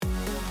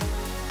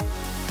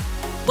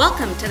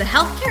Welcome to the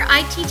Healthcare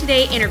IT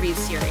Today interview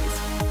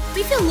series.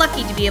 We feel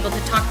lucky to be able to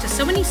talk to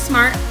so many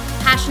smart,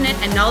 passionate,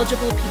 and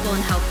knowledgeable people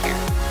in healthcare.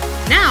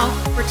 Now,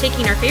 we're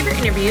taking our favorite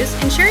interviews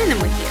and sharing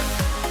them with you.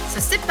 So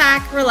sit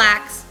back,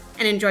 relax,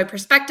 and enjoy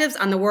perspectives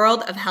on the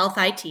world of health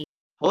IT.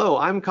 Hello,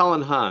 I'm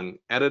Colin Hung,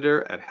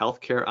 editor at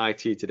Healthcare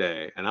IT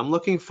Today, and I'm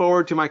looking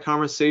forward to my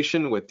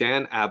conversation with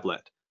Dan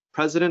Ablett,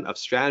 President of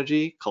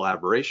Strategy,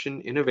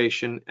 Collaboration,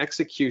 Innovation,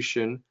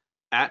 Execution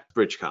at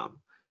Bridgecom.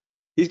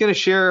 She's going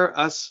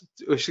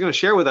to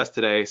share with us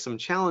today some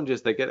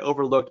challenges that get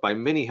overlooked by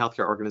many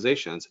healthcare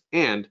organizations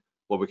and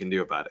what we can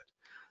do about it.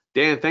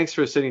 Dan, thanks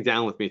for sitting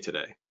down with me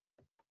today.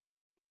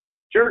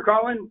 Sure,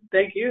 Colin.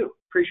 Thank you.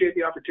 Appreciate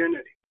the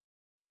opportunity.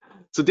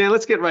 So Dan,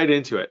 let's get right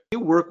into it.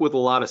 You work with a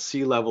lot of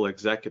C-level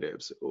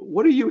executives.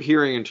 What are you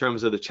hearing in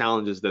terms of the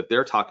challenges that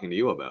they're talking to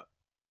you about?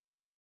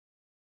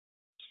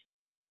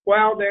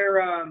 Well,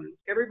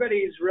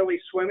 everybody's really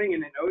swimming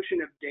in an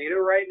ocean of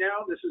data right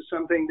now. This is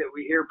something that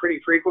we hear pretty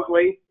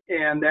frequently,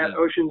 and that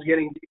ocean's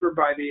getting deeper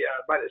by the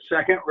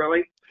second,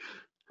 really.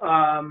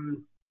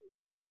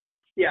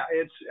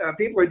 It's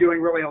people are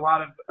doing really a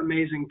lot of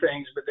amazing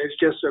things, but there's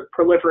just a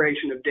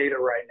proliferation of data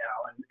right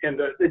now, and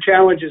the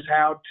challenge is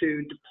how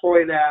to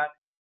deploy that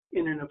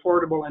in an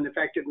affordable and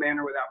effective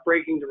manner without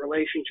breaking the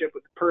relationship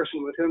with the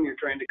person with whom you're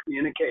trying to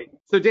communicate.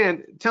 So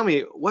Dan, tell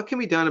me, what can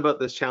be done about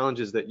those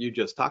challenges that you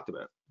just talked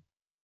about?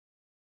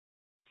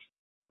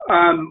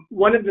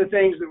 One of the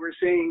things that we're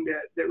seeing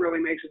that really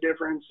makes a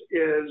difference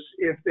is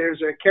if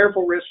there's a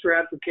careful risk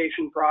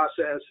stratification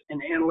process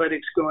and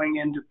analytics going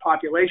into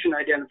population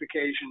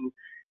identification,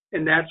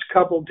 and that's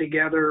coupled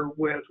together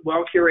with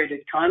well-curated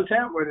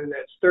content, whether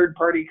that's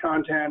third-party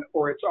content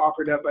or it's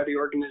offered up by the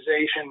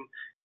organization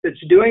that's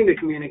doing the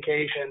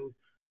communication,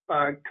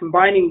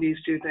 combining these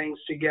two things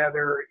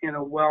together in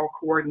a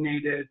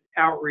well-coordinated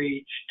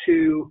outreach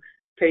to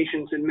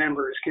patients and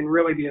members can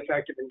really be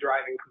effective in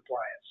driving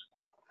compliance.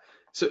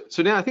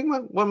 So now I think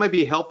what might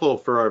be helpful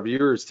for our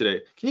viewers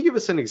today, can you give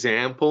us an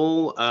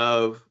example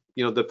of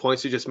the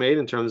points you just made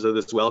in terms of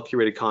this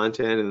well-curated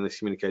content and this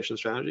communication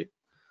strategy?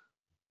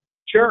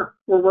 Sure.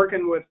 We're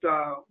working with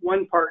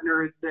one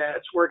partner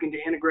that's working to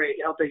integrate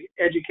health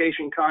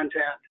education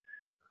content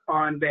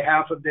on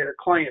behalf of their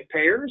client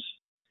payers.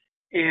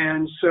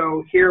 And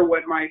so here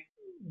what might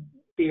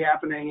be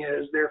happening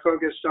is they're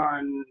focused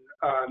on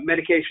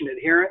medication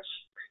adherence.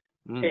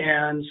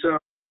 And so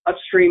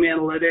upstream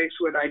analytics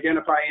would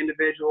identify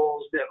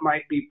individuals that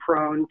might be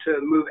prone to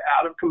move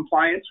out of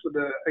compliance with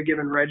a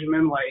given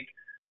regimen, like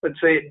let's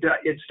say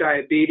it's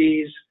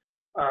diabetes,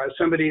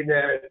 somebody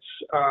that's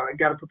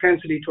got a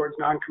propensity towards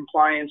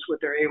non-compliance with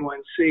their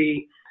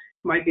A1C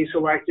might be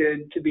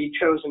selected to be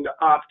chosen to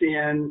opt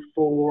in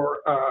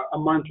for a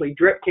monthly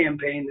drip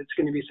campaign that's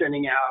going to be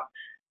sending out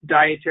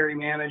dietary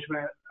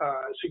management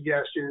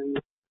suggestions,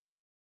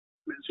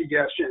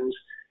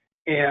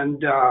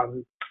 and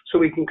so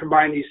we can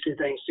combine these two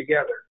things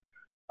together.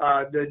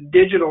 The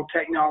digital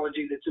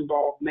technology that's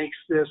involved makes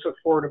this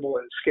affordable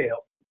at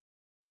scale.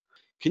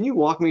 Can you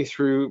walk me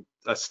through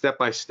a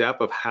step-by-step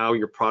of how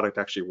your product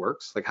actually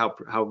works, like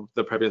how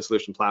the Previent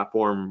Solution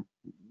platform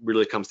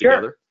really comes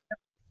together?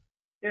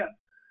 Yeah.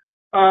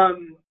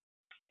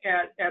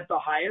 At the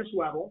highest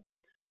level,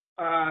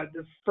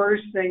 the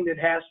first thing that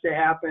has to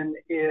happen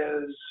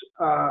is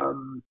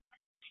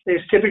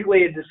there's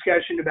typically a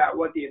discussion about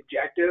what the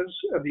objectives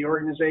of the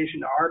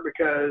organization are,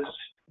 because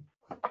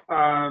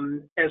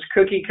as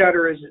cookie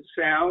cutter as it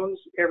sounds,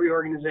 every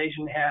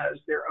organization has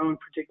their own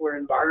particular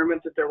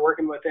environment that they're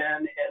working within,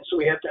 and so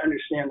we have to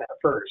understand that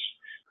first.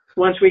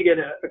 Once we get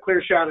a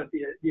clear shot at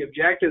the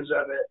objectives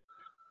of it,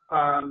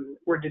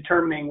 we're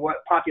determining what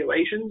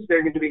populations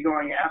they're going to be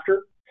going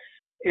after.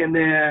 And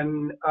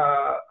then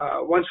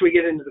once we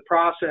get into the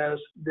process,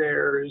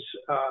 there's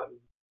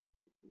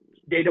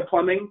data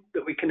plumbing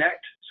that we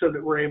connect so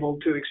that we're able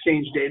to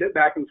exchange data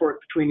back and forth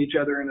between each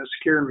other in a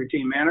secure and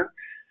routine manner.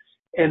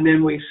 And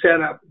then we set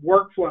up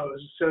workflows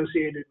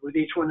associated with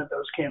each one of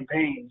those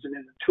campaigns. And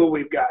in the tool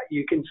we've got,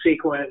 you can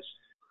sequence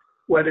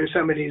whether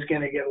somebody's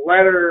going to get a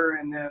letter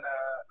and then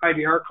a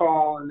IVR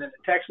call and then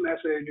a text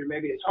message, or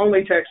maybe it's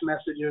only text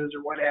messages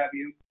or what have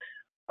you.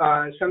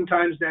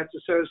 Sometimes that's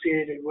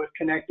associated with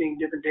connecting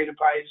different data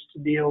pipes to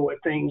deal with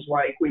things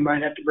like we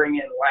might have to bring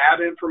in lab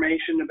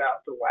information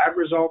about the lab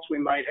results. We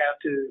might have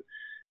to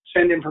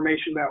send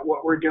information about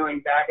what we're doing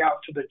back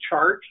out to the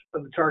chart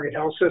of the target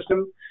health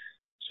system.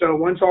 So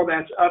once all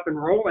that's up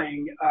and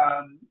rolling,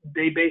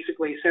 they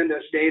basically send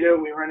us data.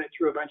 We run it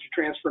through a bunch of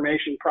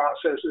transformation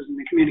processes, and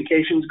the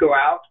communications go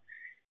out.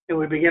 And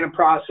we begin a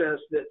process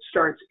that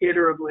starts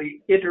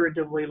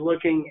iteratively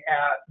looking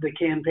at the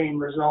campaign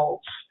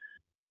results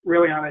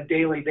really on a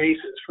daily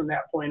basis from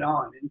that point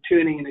on, and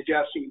tuning and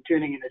adjusting,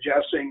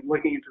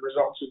 looking at the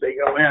results as they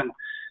go in.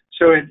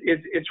 So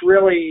it's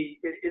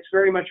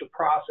very much a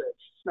process.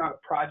 It's not a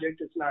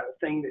project. It's not a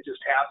thing that just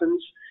happens.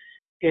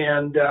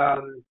 And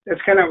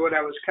that's kind of what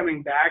I was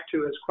coming back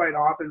to, is quite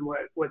often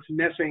what's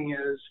missing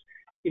is,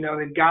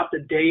 they've got the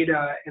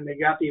data and they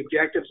got the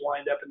objectives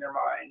lined up in their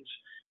minds,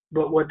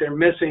 but what they're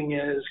missing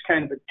is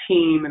kind of a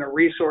team and a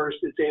resource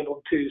that's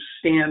able to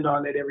stand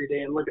on it every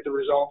day and look at the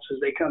results as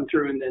they come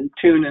through, and then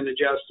tune and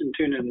adjust and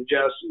tune and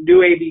adjust,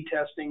 do A/B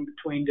testing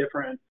between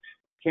different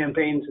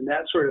campaigns and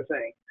that sort of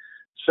thing.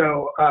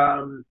 So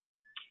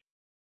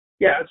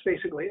yeah, that's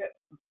basically it.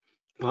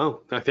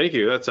 Wow, thank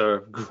you. That's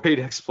a great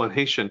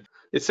explanation.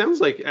 It sounds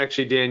like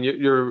actually, Dan,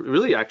 you're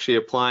really actually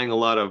applying a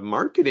lot of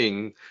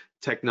marketing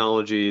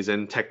technologies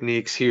and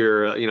techniques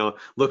here,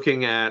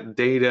 looking at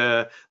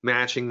data,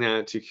 matching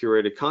that to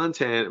curated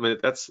content. I mean,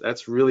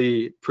 that's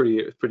really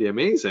pretty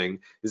amazing.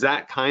 Is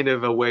that kind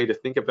of a way to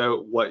think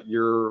about what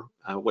you're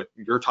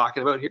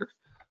talking about here?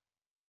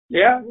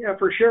 Yeah,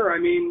 for sure. I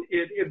mean,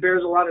 it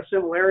bears a lot of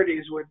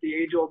similarities with the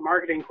age-old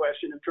marketing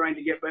question of trying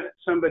to get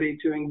somebody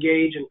to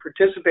engage and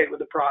participate with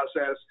the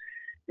process.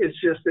 It's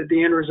just that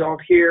the end result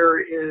here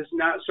is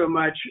not so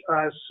much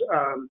us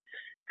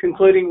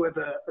concluding with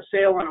a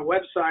sale on a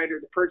website or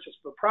the purchase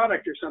of a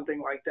product or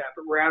something like that,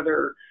 but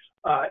rather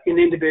an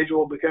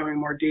individual becoming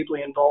more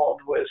deeply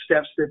involved with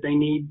steps that they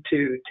need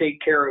to take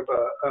care of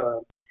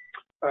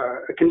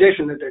a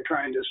condition that they're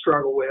trying to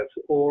struggle with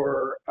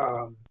or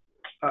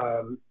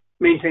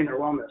maintain their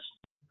wellness.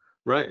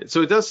 Right.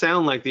 So it does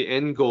sound like the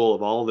end goal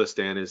of all of this,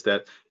 Dan, is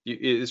that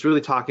it's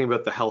really talking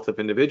about the health of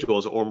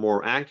individuals, or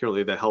more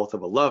accurately, the health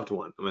of a loved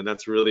one. I mean,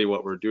 that's really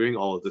what we're doing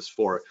all of this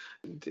for.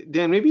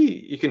 Dan, maybe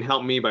you can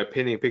help me by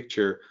painting a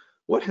picture.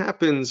 What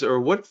happens,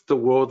 or what's the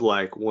world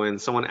like when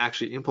someone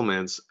actually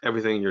implements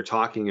everything you're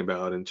talking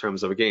about in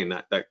terms of, again,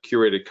 that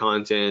curated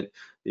content,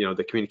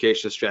 the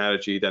communication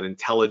strategy, that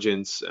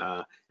intelligence,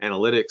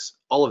 analytics,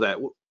 all of that?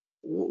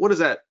 What is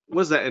that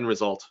end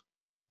result?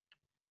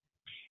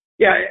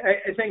 Yeah,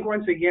 I think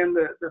once again,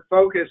 the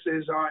focus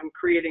is on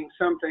creating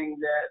something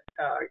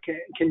that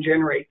can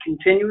generate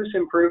continuous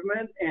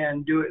improvement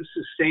and do it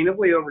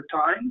sustainably over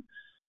time.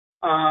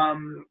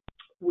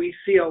 We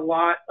see a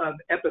lot of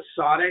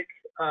episodic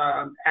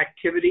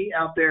activity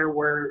out there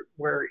where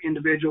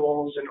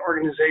individuals and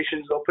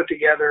organizations, they'll put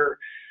together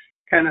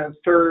kind of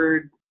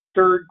third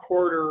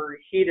quarter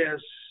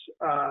HEDIS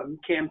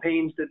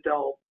campaigns that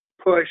they'll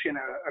push in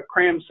a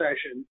cram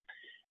session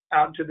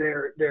out to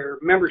their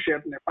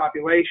membership and their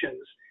populations,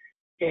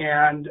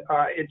 and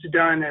it's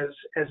done as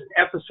an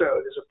episode,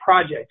 as a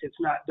project. It's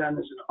not done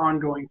as an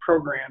ongoing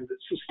program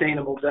that's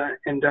sustainable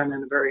and done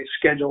in a very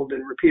scheduled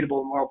and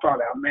repeatable and well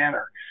thought out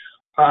manner.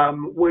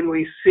 When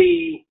we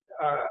see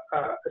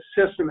a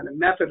system and a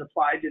method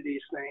applied to these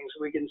things,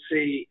 we can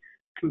see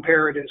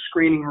comparative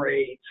screening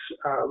rates.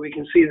 We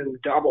can see them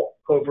double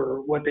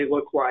over what they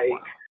look like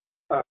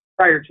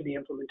prior to the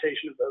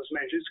implementation of those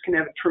measures. Can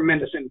have a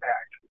tremendous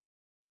impact.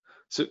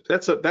 So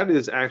that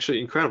is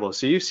actually incredible.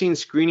 So you've seen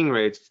screening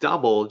rates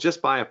double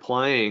just by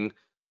applying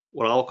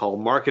what I'll call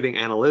marketing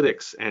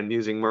analytics and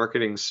using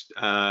marketing's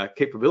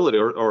capability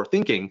or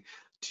thinking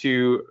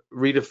to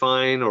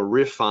redefine or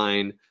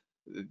refine,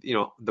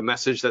 the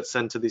message that's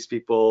sent to these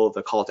people,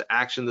 the call to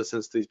action that's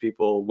sent to these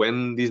people,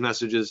 when these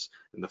messages,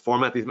 in the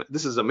format.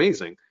 This is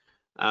amazing.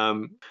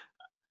 Dan,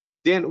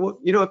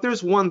 if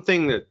there's one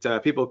thing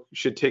that people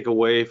should take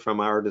away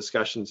from our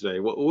discussion today,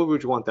 what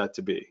would you want that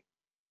to be?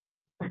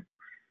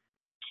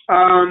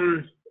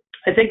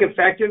 I think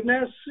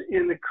effectiveness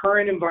in the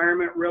current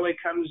environment really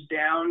comes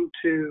down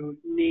to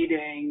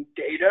needing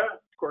data.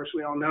 Of course,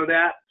 we all know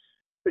that,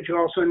 but you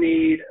also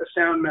need a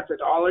sound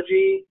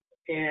methodology,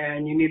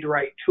 and you need the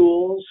right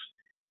tools,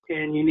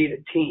 and you need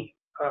a team.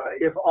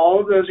 If all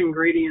of those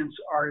ingredients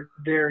are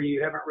there,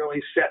 you haven't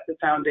really set the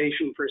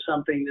foundation for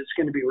something that's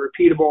going to be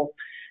repeatable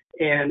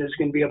and is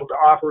going to be able to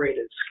operate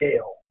at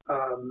scale.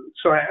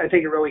 So I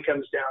think it really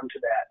comes down to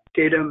that: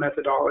 data,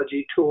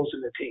 methodology, tools,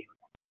 and the team.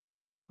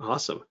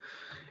 Awesome.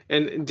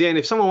 And Dan,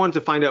 if someone wanted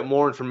to find out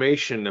more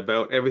information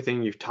about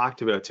everything you've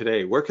talked about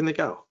today, where can they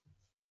go?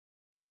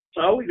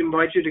 Well, we'd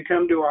invite you to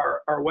come to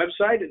our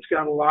website. It's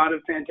got a lot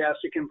of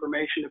fantastic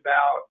information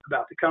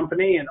about the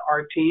company and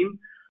our team.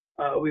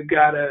 We've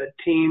got a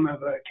team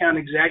of account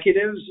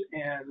executives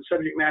and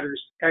subject matter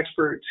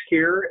experts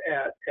here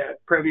at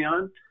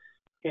Previon,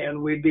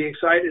 and we'd be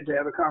excited to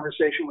have a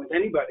conversation with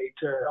anybody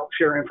to help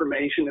share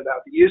information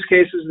about the use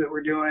cases that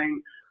we're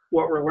doing,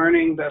 what we're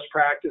learning, best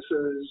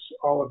practices,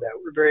 all of that.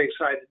 We're very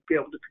excited to be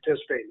able to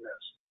participate in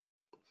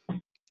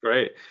this.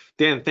 Great.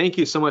 Dan, thank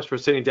you so much for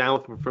sitting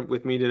down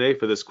with me today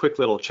for this quick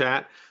little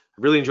chat.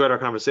 I really enjoyed our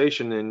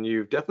conversation, and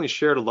you've definitely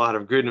shared a lot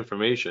of good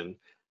information.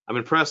 I'm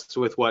impressed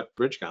with what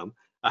Bridgecom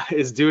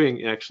is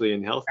doing actually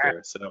in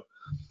healthcare. So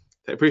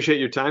I appreciate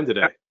your time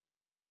today.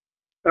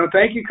 Oh,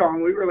 thank you,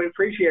 Colin. We really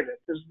appreciate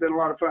it. This has been a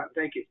lot of fun.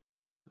 Thank you.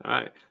 All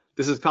right.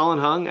 This is Colin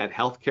Hung at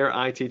Healthcare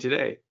IT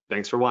Today.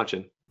 Thanks for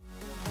watching.